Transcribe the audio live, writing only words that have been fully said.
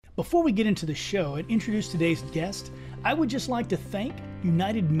Before we get into the show and introduce today's guest, I would just like to thank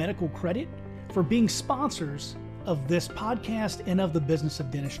United Medical Credit for being sponsors of this podcast and of the Business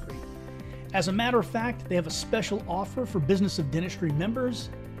of Dentistry. As a matter of fact, they have a special offer for Business of Dentistry members,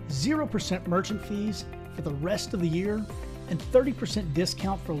 0% merchant fees for the rest of the year, and 30%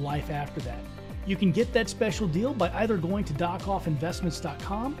 discount for life after that. You can get that special deal by either going to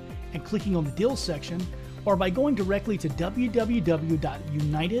docoffinvestments.com and clicking on the deals section, or by going directly to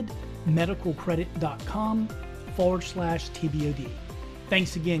www.unitedmedicalcredit.com/TBOD.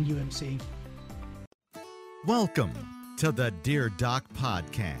 Thanks again, UMC. Welcome to the Dear Doc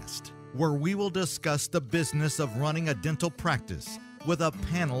Podcast, where we will discuss the business of running a dental practice with a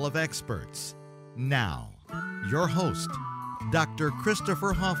panel of experts. Now, your host, Dr.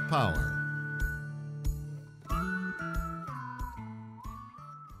 Christopher Hoffpower.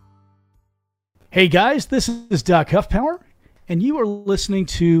 Hey guys, this is Doc Hoffpower, and you are listening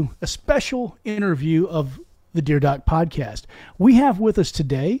to a special interview of the Dear Doc Podcast. We have with us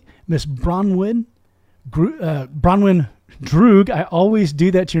today Miss Bronwyn Droog. I always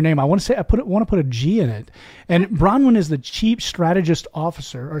do that to your name. I want to say want to put a G in it. And Bronwyn is the Chief Strategy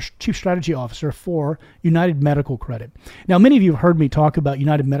Officer for United Medical Credit. Now, many of you have heard me talk about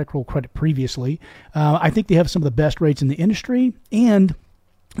United Medical Credit previously. I think they have some of the best rates in the industry, and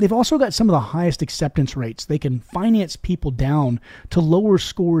they've also got some of the highest acceptance rates. They can finance people down to lower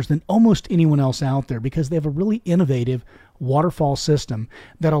scores than almost anyone else out there because they have a really innovative waterfall system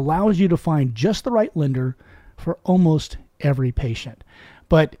that allows you to find just the right lender for almost every patient.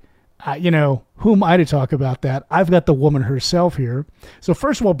 But, who am I to talk about that? I've got the woman herself here. So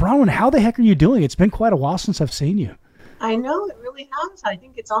first of all, Bronwyn, how the heck are you doing? It's been quite a while since I've seen you. I know, it really has. I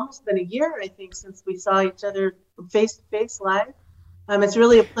think it's almost been a year, since we saw each other face-to-face live. It's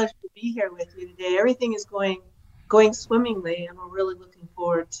really a pleasure to be here with you today. Everything is going swimmingly, and we're really looking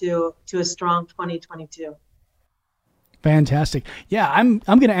forward to a strong 2022. Fantastic. Yeah, I'm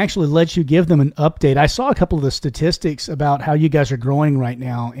going to actually let you give them an update. I saw a couple of the statistics about how you guys are growing right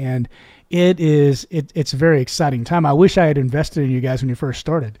now, and it's a very exciting time. I wish I had invested in you guys when you first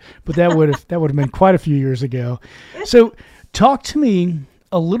started, but that would have been quite a few years ago. So talk to me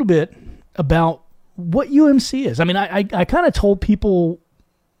a little bit about what UMC is. I mean, I kind of told people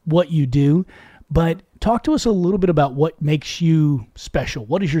what you do, but talk to us a little bit about what makes you special.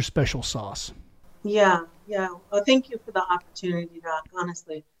 What is your special sauce? Yeah. Well, thank you for the opportunity, Doc,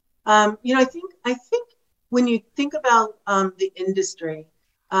 honestly. I think when you think about the industry,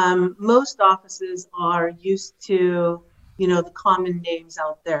 most offices are used to, the common names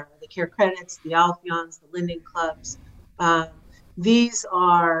out there, the Care Credits, the Alphions, the lending clubs. These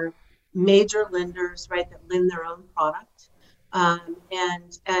are major lenders, right, that lend their own product.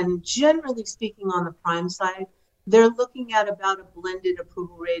 And generally speaking, on the prime side, they're looking at about a blended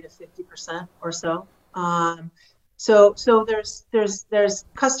approval rate of 50% or so. So there's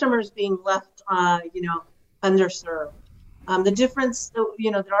customers being left, underserved. The difference,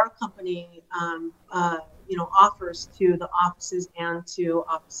 that our company, offers to the offices and to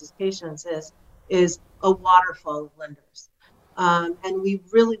offices patients is a waterfall of lenders. And we've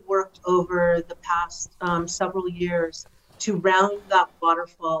really worked over the past several years to round that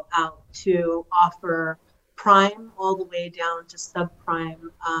waterfall out to offer prime all the way down to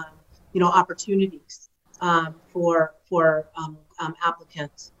subprime, opportunities for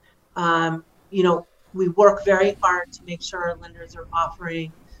applicants. We work very hard to make sure our lenders are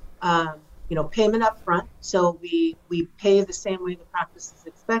offering, payment up front. So we pay the same way the practice is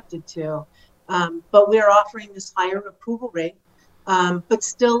expected to. But we are offering this higher approval rate, but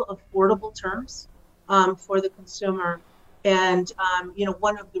still affordable terms for the consumer. And,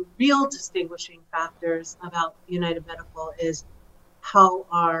 one of the real distinguishing factors about United Medical is how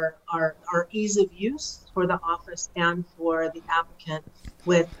our ease of use for the office and for the applicant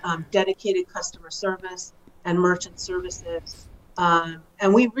with dedicated customer service and merchant services.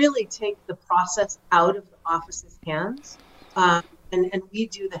 And we really take the process out of the office's hands, and we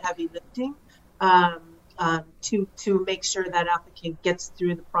do the heavy lifting to make sure that applicant gets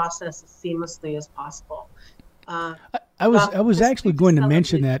through the process as seamlessly as possible. I was actually going to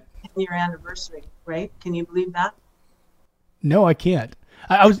mention that 10-year anniversary, right? Can you believe that? No, I can't.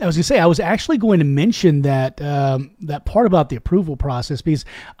 I was going to say I was actually going to mention that that part about the approval process, because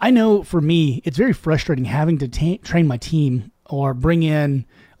I know for me it's very frustrating having to train my team or bring in,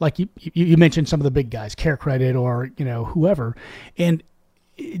 like you mentioned, some of the big guys, Care Credit or whoever, and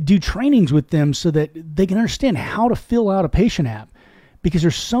do trainings with them so that they can understand how to fill out a patient app, because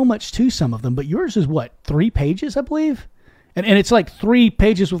there's so much to some of them. But yours is what, 3 pages, I believe? And it's like 3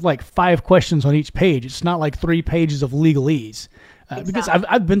 pages with like 5 questions on each page. It's not like 3 pages of legalese. because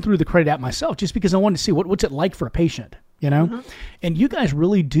I've been through the credit app myself just because I wanted to see what's it like for a patient, and you guys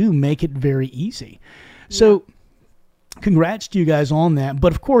really do make it very easy. So congrats to you guys on that.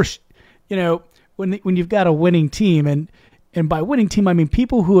 But of course, when you've got a winning team, and by winning team, I mean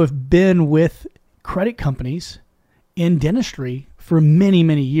people who have been with credit companies in dentistry for many,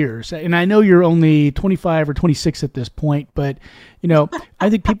 many years. And I know you're only 25 or 26 at this point, but, I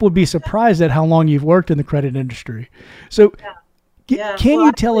think people would be surprised at how long you've worked in the credit industry. So can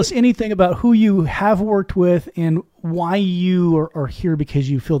you tell us anything about who you have worked with and why you are here because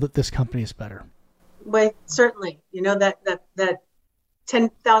you feel that this company is better? Well, certainly, that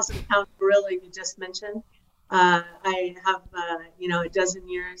 10,000 pound gorilla you just mentioned. I have, a dozen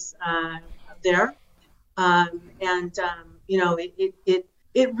years there.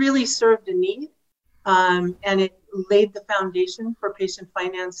 It really served a need, and it laid the foundation for patient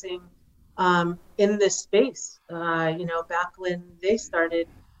financing in this space. Back when they started,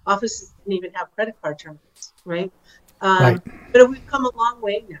 offices didn't even have credit card terminals, right? But we've come a long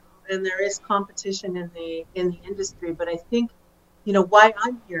way now, and there is competition in the industry. But I think, why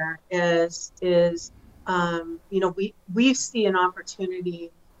I'm here is we see an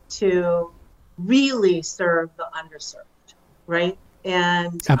opportunity to really serve the underserved, right?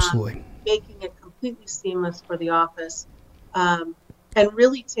 And absolutely making it completely seamless for the office, and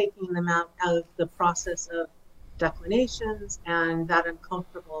really taking them out of the process of declinations and that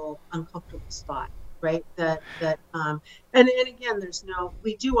uncomfortable spot, right? And again,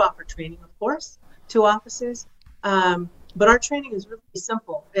 we do offer training, of course, to offices, but our training is really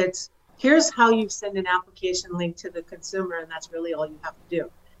simple. Here's how you send an application link to the consumer, and that's really all you have to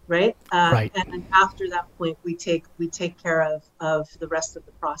do. Right. And after that point, we take care of the rest of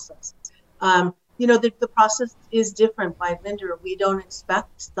the process. The process is different by vendor. We don't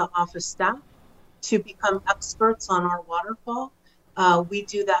expect the office staff to become experts on our waterfall. We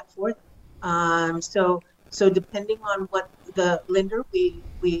do that for them. So depending on what the lender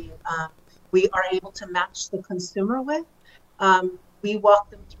we are able to match the consumer with, we walk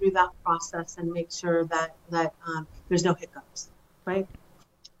them through that process and make sure that there's no hiccups. Right.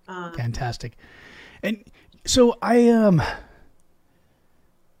 Fantastic. And so I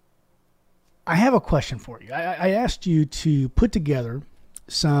have a question for you. I asked you to put together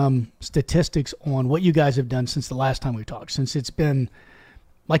some statistics on what you guys have done since the last time we talked, since it's been,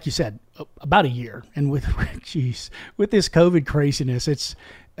 like you said, about a year. And with this COVID craziness,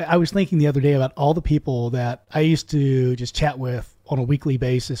 I was thinking the other day about all the people that I used to just chat with on a weekly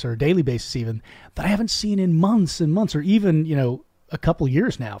basis or a daily basis even, that I haven't seen in months and months, or even, a couple of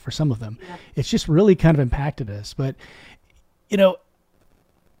years now for some of them. Yeah. It's just really kind of impacted us. But,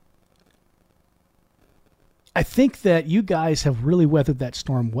 I think that you guys have really weathered that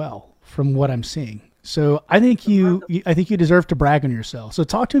storm well from what I'm seeing. So I think you deserve to brag on yourself. So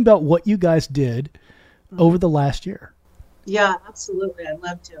talk to me about what you guys did over the last year. Yeah, absolutely. I'd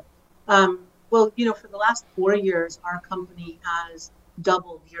love to. For the last 4 years, our company has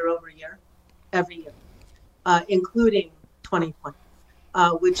doubled year over year, every year, including 2020,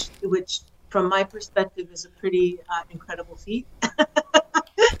 which from my perspective is a pretty incredible feat.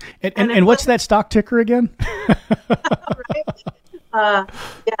 and what's that stock ticker again? Right?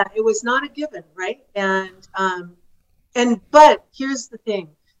 It was not a given, right? But here's the thing,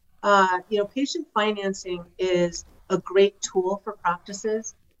 patient financing is a great tool for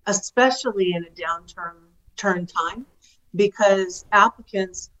practices, especially in a downturn time, because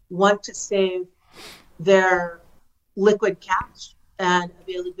applicants want to save their liquid cash and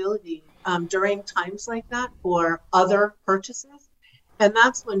availability during times like that for other purchases. And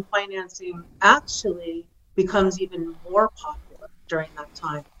that's when financing actually becomes even more popular during that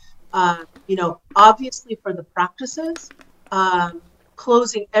time. Obviously for the practices,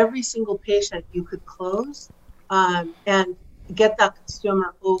 closing every single patient you could close and get that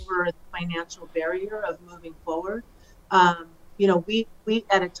consumer over the financial barrier of moving forward. We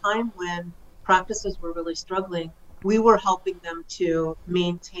at a time when practices were really struggling, we were helping them to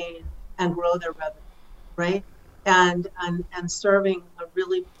maintain and grow their revenue, right? And serving a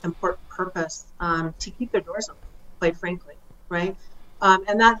really important purpose to keep their doors open, quite frankly, right?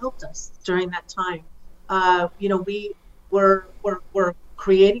 And that helped us during that time. We're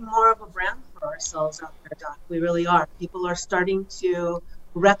creating more of a brand for ourselves out there, Doc. We really are. People are starting to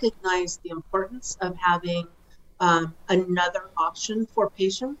recognize the importance of having another option for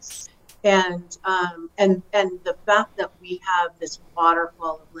patients, and the fact that we have this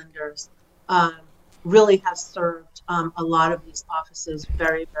waterfall of lenders really has served a lot of these offices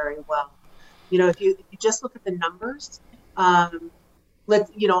very, very well. If you just look at the numbers, our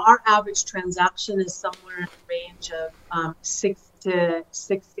average transaction is somewhere in the range of $6 to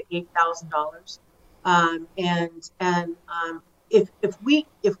 $8,000.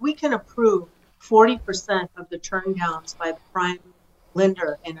 If we can approve 40% of the turn downs by the prime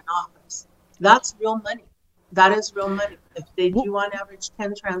lender in an office, that's real money. That is real money. If they do on average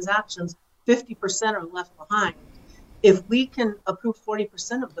 10 transactions, 50% are left behind. If we can approve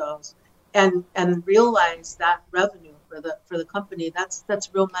 40% of those and realize that revenue for the company, that's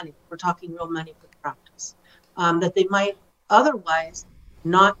real money. We're talking real money for the practice that they might otherwise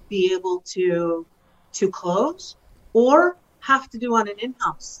not be able to close or have to do on an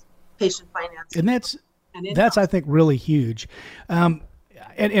in-house patient financing. And that's I think really huge. And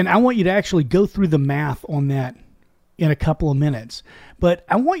I want you to actually go through the math on that in a couple of minutes. But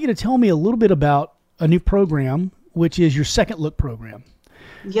I want you to tell me a little bit about a new program, which is your Second Look program.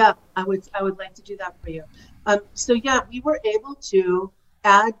 Yeah, I would like to do that for you. So we were able to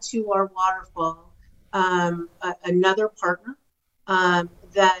add to our waterfall another partner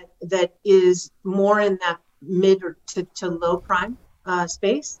that is more in that mid or to low prime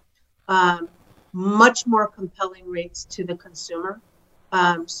space, much more compelling rates to the consumer.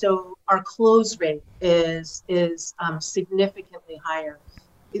 So our close rate is significantly higher.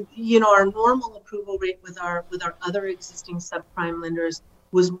 Our normal approval rate with our other existing subprime lenders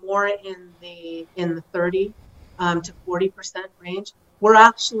was more in the 30 to 40% range. We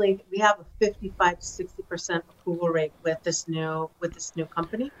have a 55 to 60% approval rate with this new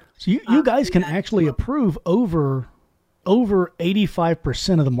company. So you guys can actually approve over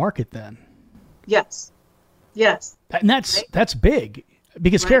 85% of the market then. Yes. And that's big,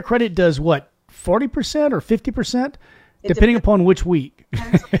 because Care Credit does what, 40% or 50%, depending upon which week.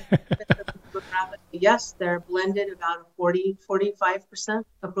 Yes, they're blended about a 45%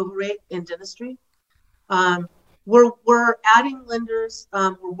 approval rate in dentistry. We're adding lenders.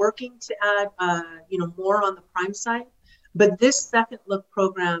 We're working to add, more on the prime side. But this Second Look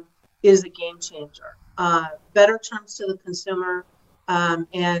program is a game changer. Better terms to the consumer,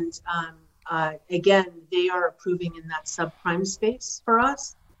 again, they are approving in that subprime space for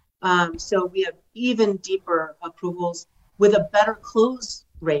us. So we have even deeper approvals with a better close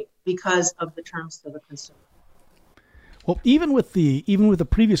rate because of the terms to the consumer. Well, even with the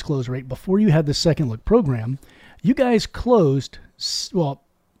previous close rate before you had the Second Look program, you guys closed. Well,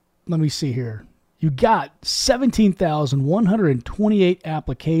 let me see here. You got 17,128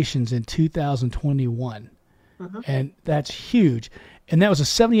 applications in 2021, and that's huge. And that was a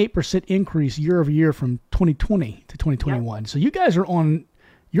 78% increase year over year from 2020 to 2021. Yep. So you guys you're on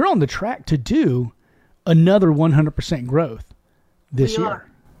the track to do another 100% growth this year.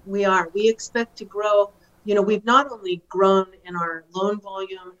 We are. We expect to grow. We've not only grown in our loan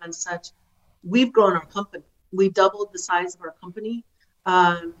volume and such, we've grown our company. We doubled the size of our company.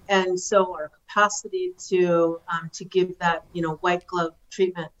 And so our capacity to give that, white glove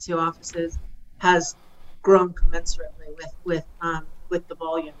treatment to offices has grown commensurately with the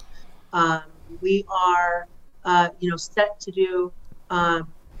volume. We are, set to do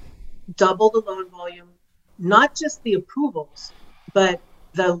double the loan volume, not just the approvals, but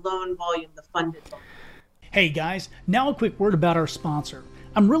the loan volume, the funded volume. Hey guys, now a quick word about our sponsor.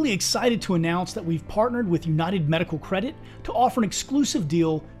 I'm really excited to announce that we've partnered with United Medical Credit to offer an exclusive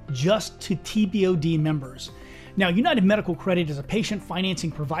deal just to TBOD members. Now, United Medical Credit is a patient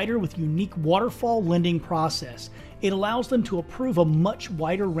financing provider with a unique waterfall lending process. It allows them to approve a much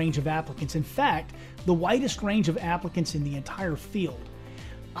wider range of applicants. In fact, the widest range of applicants in the entire field.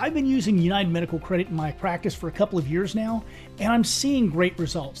 I've been using United Medical Credit in my practice for a couple of years now, and I'm seeing great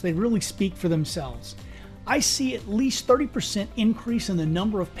results. They really speak for themselves. I see at least 30% increase in the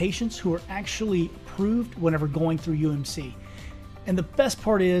number of patients who are actually approved whenever going through UMC. And the best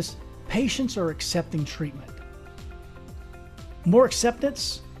part is, patients are accepting treatment. More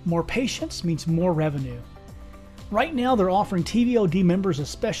acceptance, more patients means more revenue. Right now, they're offering TVOD members a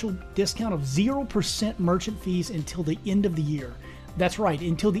special discount of 0% merchant fees until the end of the year. That's right,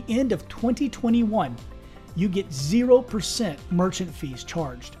 until the end of 2021, you get 0% merchant fees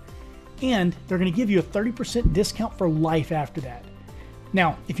charged. And they're going to give you a 30% discount for life after that.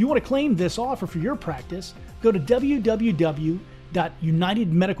 Now, if you want to claim this offer for your practice, go to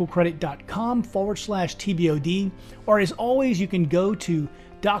www.unitedmedicalcredit.com/TBOD, or as always, you can go to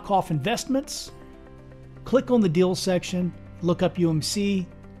Dockoff Investments, click on the deal section, look up UMC,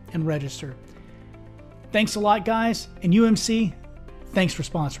 and register. Thanks a lot, guys, and UMC, thanks for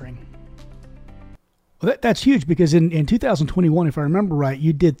sponsoring. Well, that's huge, because in 2021, if I remember right,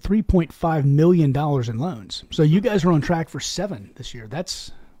 you did $3.5 million in loans. So you guys are on track for 7 this year.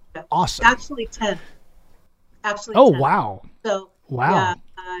 That's awesome. Actually 10. Oh, 10. Wow. So, wow.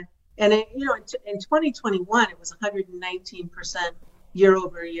 Yeah, And in 2021, it was 119% year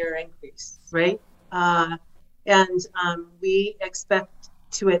over year increase, right? And we expect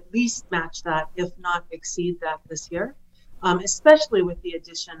to at least match that, if not exceed that this year, especially with the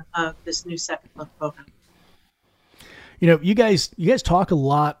addition of this new second look program. You guys talk a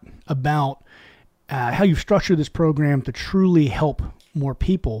lot about how you've structured this program to truly help more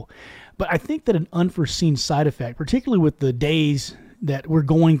people. But I think that an unforeseen side effect, particularly with the days that we're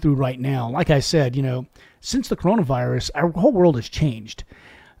going through right now, like I said, since the coronavirus, our whole world has changed.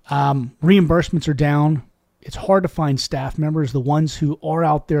 Reimbursements are down. It's hard to find staff members. The ones who are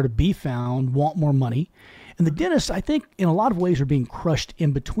out there to be found want more money. And the dentists, I think, in a lot of ways are being crushed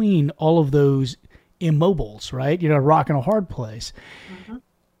in between all of those immobiles, right? A rock and a hard place. Mm-hmm.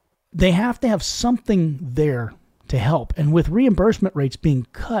 They have to have something there to help. And with reimbursement rates being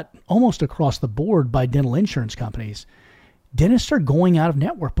cut almost across the board by dental insurance companies, dentists are going out of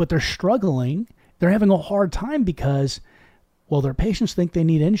network, but they're struggling. They're having a hard time because, well, their patients think they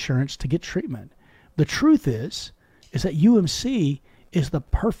need insurance to get treatment. The truth is that UMC is the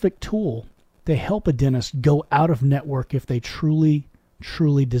perfect tool to help a dentist go out of network if they truly,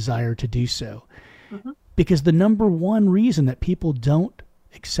 truly desire to do so. Mm-hmm. Because the number one reason that people don't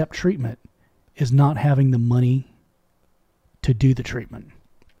accept treatment is not having the money to do the treatment.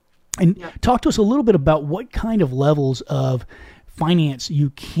 And talk to us a little bit about what kind of levels of finance you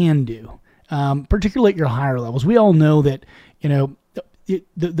can do, particularly at your higher levels. We all know that,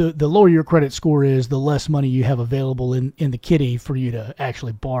 the lower your credit score is, the less money you have available in the kitty for you to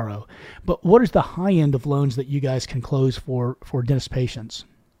actually borrow. But what is the high end of loans that you guys can close for dentist patients?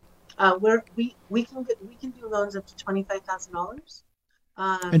 We can do loans up to $25,000.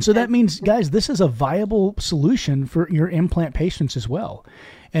 And so that means, guys, this is a viable solution for your implant patients as well.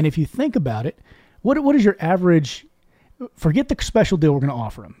 And if you think about it, what is your average? Forget the special deal we're going to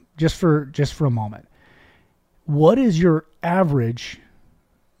offer them just for a moment. What is your average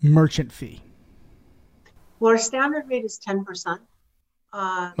merchant fee? Well, our standard rate is 10%.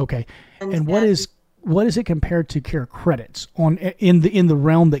 Okay, and what is it compared to Care Credits in the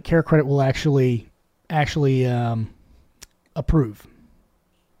realm that Care Credit will actually approve?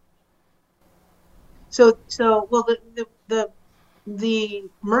 So well, the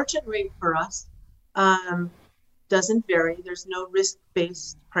merchant rate for us doesn't vary. There's no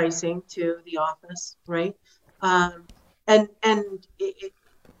risk-based pricing to the office, right? And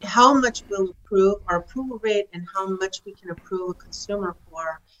how much we'll approve, our approval rate, and how much we can approve a consumer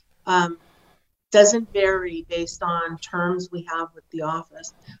for doesn't vary based on terms we have with the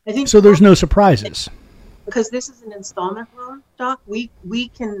office. I think so. There's no surprises because this is an installment loan, Doc. We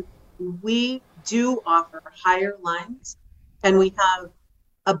do offer higher lines, and we have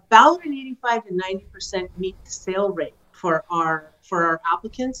about an 85 to 90% meet the sale rate for our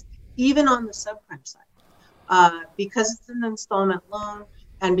applicants, even on the subprime side, because it's an installment loan,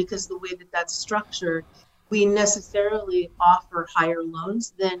 and because the way that that's structured, we necessarily offer higher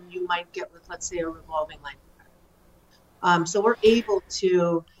loans than you might get with, let's say, a revolving line of credit. So we're able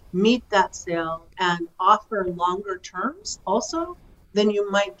to meet that sale and offer longer terms also than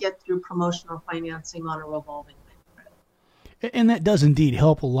you might get through promotional financing on a revolving line of credit. And that does indeed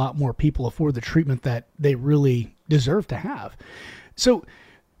help a lot more people afford the treatment that they really deserve to have. So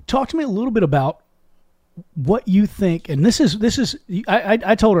talk to me a little bit about what you think, and this is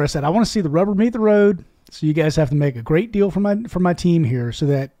I told her, I said, I want to see the rubber meet the road, so you guys have to make a great deal for my team here so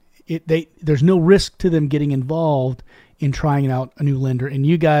that there's no risk to them getting involved in trying out a new lender, and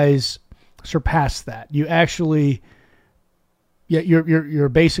you guys surpass that. You actually you're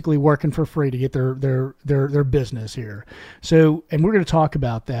basically working for free to get their business here. So, and we're going to talk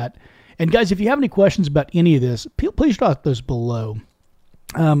about that. And guys, if you have any questions about any of this, please drop those below.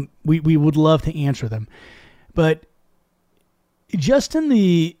 We would love to answer them. But just in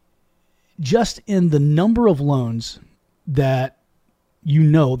the number of loans that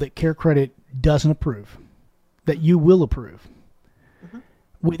that Care Credit doesn't approve, that you will approve, mm-hmm.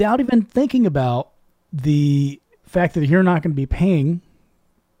 without even thinking about the fact that you're not going to be paying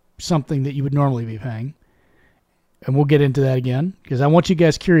something that you would normally be paying, and we'll get into that again because I want you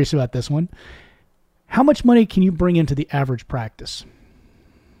guys curious about this one. How much money can you bring into the average practice?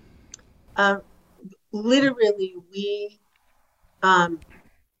 Literally, we,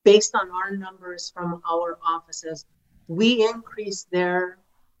 based on our numbers from our offices, we increase their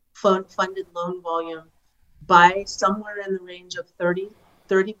funded loan volume by somewhere in the range of 30%.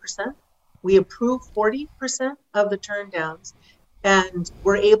 We approve 40% of the turndowns, and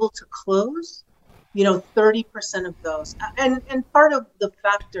we're able to close, 30% of those. And part of the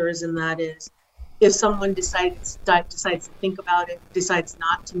factors in that is if someone decides to think about it, decides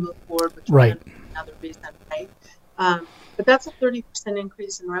not to move forward, which right, another reason, right? But that's a 30%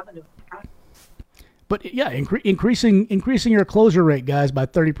 increase in revenue. But yeah, increasing your closure rate, guys, by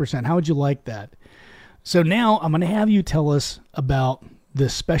 30%. How would you like that? So now I'm going to have you tell us about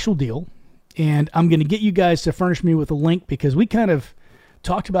this special deal, and I'm going to get you guys to furnish me with a link because we kind of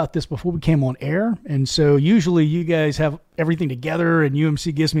talked about this before we came on air. And so usually you guys have everything together and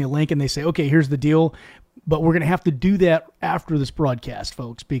UMC gives me a link and they say, okay, here's the deal. But we're going to have to do that after this broadcast,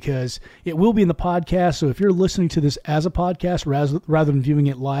 folks, because it will be in the podcast. So if you're listening to this as a podcast rather than viewing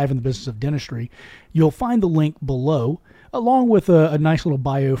it live in the business of dentistry, you'll find the link below, along with a nice little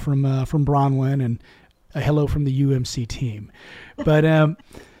bio from Bronwyn and a hello from the UMC team. But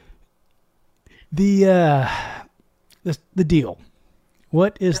the deal.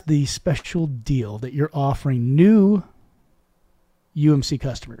 What is the special deal that you're offering new UMC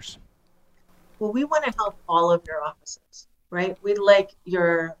customers? Well, we want to help all of your offices, right? We'd like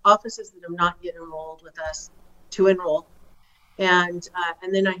your offices that have not yet enrolled with us to enroll. And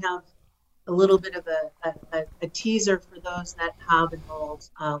then I have a little bit of a teaser for those that have enrolled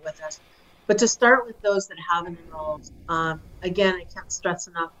with us. But to start with those that haven't enrolled, again, I can't stress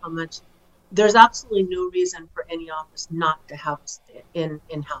enough how much there's absolutely no reason for any office not to have us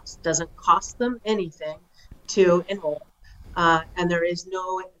in-house. It doesn't cost them anything to enroll. And there is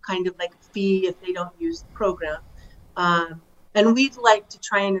no kind of like fee if they don't use the program. And we'd like to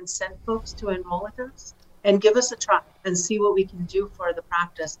try and incent folks to enroll with us and give us a try and see what we can do for the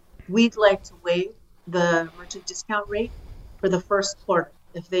practice. We'd like to waive the merchant discount rate for the first quarter.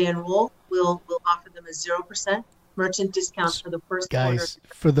 If they enroll, we'll offer them a 0% merchant discount for the first quarter. Guys,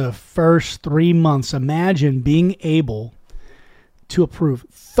 for the first 3 months, imagine being able to approve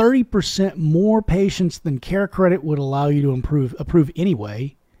 30% more patients than Care Credit would allow you to approve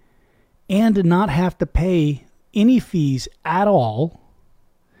anyway, and to not have to pay any fees at all.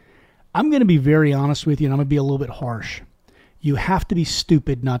 I'm going to be very honest with you, and I'm going to be a little bit harsh. You have to be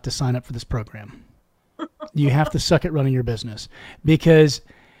stupid not to sign up for this program. You have to suck at running your business because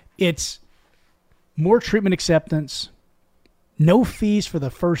it's more treatment acceptance, no fees for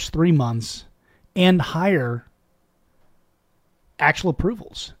the first 3 months, and higher actual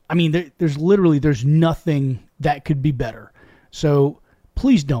approvals. I mean, there's nothing that could be better. So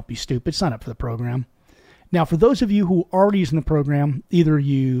please don't be stupid. Sign up for the program. Now, for those of you who are already using the program, either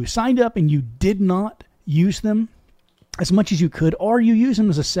you signed up and you did not use them as much as you could, or you use them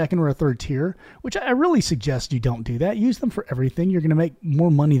as a second or a third tier, which I really suggest you don't do that. Use them for everything. You're going to make more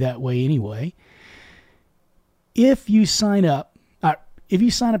money that way anyway. If you sign up,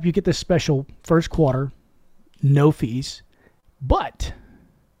 you get this special first quarter, no fees. But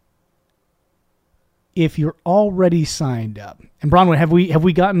if you're already signed up, and Bronwyn, have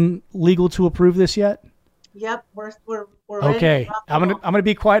we gotten legal to approve this yet? Yep, we're okay. I'm gonna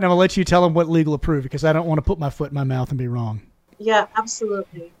be quiet and I'm gonna let you tell them what legal approved because I don't want to put my foot in my mouth and be wrong. Yeah,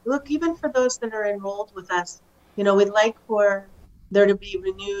 absolutely. Look, even for those that are enrolled with us, we'd like for there to be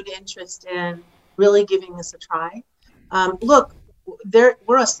renewed interest in really giving this a try. Look,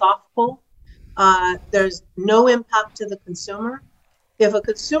 we're a soft pull. There's no impact to the consumer. If a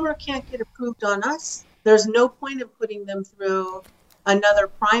consumer can't get approved on us, there's no point in putting them through another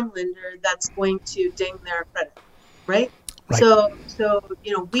prime lender that's going to ding their credit, right? So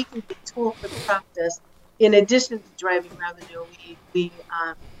we can be a tool for the practice. In addition to driving revenue,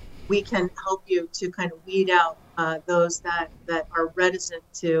 we can help you to kind of weed out those that are reticent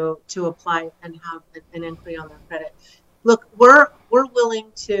to apply and have an inquiry on their credit. Look, we're willing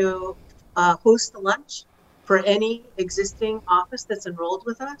to host a lunch for any existing office that's enrolled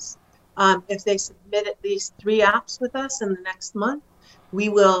with us. If they submit at least 3 apps with us in the next month,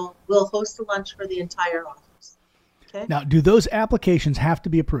 we'll host a lunch for the entire office. Okay. Now, do those applications have to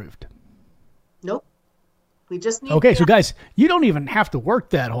be approved? Nope. We just need. Okay, so guys, you don't even have to work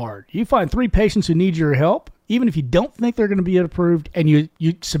that hard. You find 3 patients who need your help, even if you don't think they're going to be approved, and you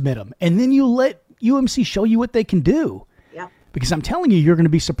submit them, and then you let UMC show you what they can do. Yeah. Because I'm telling you, you're going to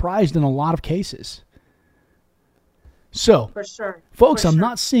be surprised in a lot of cases. So, for sure, folks, I'm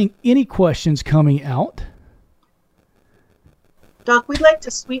not seeing any questions coming out. Doc, we'd like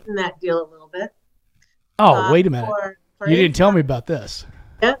to sweeten that deal a little bit. Oh, wait a minute. For you didn't tell me about this.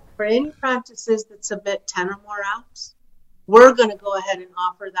 Yeah, for any practices that submit 10 or more apps, we're going to go ahead and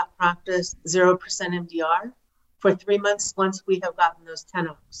offer that practice 0% MDR for 3 months once we have gotten those 10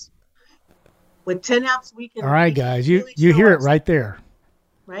 apps. With 10 apps, we can. All right, guys, you hear it right there.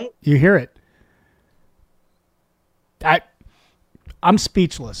 Right? You hear it. I'm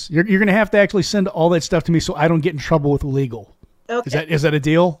speechless. You're going to have to actually send all that stuff to me so I don't get in trouble with legal. Okay. Is that a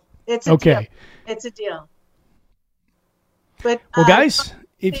deal? It's a deal. It's a deal. But well, guys,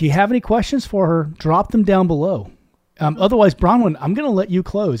 if you have any questions for her, drop them down below. Otherwise, Bronwyn, I'm going to let you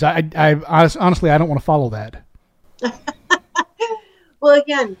close. Honestly, I don't want to follow that. Well,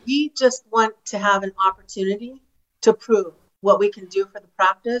 again, we just want to have an opportunity to prove what we can do for the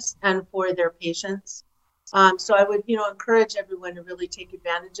practice and for their patients. So I would, encourage everyone to really take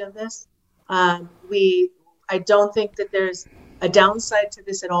advantage of this. I don't think that there's a downside to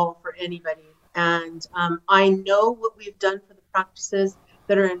this at all for anybody. And I know what we've done for the practices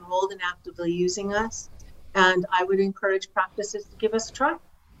that are enrolled and actively using us. And I would encourage practices to give us a try.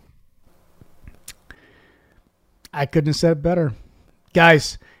 I couldn't have said it better.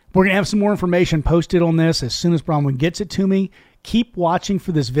 Guys, we're going to have some more information posted on this as soon as Bronwyn gets it to me. Keep watching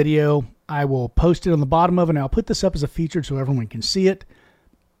for this video. I will post it on the bottom of it, and I'll put this up as a feature so everyone can see it.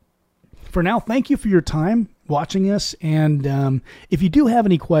 For now, thank you for your time watching us. And if you do have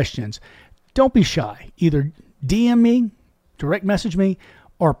any questions, don't be shy. Either DM me, direct message me,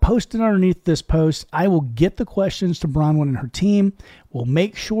 or post it underneath this post. I will get the questions to Bronwyn and her team. We'll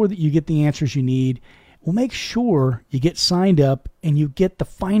make sure that you get the answers you need. We'll make sure you get signed up and you get the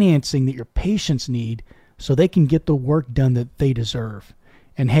financing that your patients need so they can get the work done that they deserve.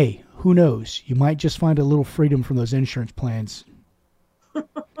 And hey, who knows? You might just find a little freedom from those insurance plans.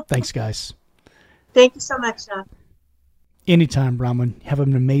 Thanks, guys. Thank you so much, Doc. Anytime, Bronwyn. Have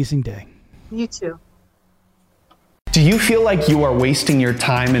an amazing day. You too. Do you feel like you are wasting your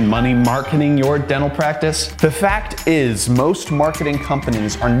time and money marketing your dental practice? The fact is, most marketing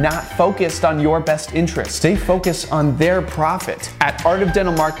companies are not focused on your best interest. They focus on their profit. At Art of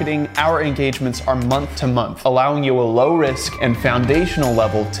Dental Marketing, our engagements are month to month, allowing you a low risk and foundational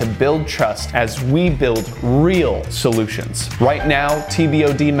level to build trust as we build real solutions. Right now,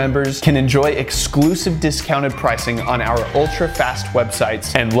 TBOD members can enjoy exclusive discounted pricing on our ultra-fast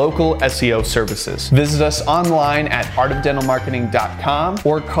websites and local SEO services. Visit us online at artofdentalmarketing.com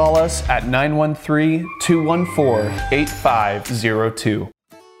or call us at 913-214-8502.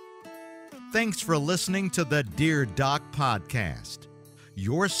 Thanks for listening to the Dear Doc podcast,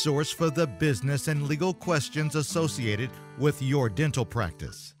 your source for the business and legal questions associated with your dental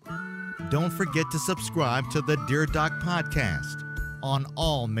practice. Don't forget to subscribe to the Dear Doc podcast on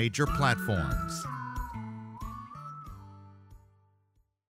all major platforms.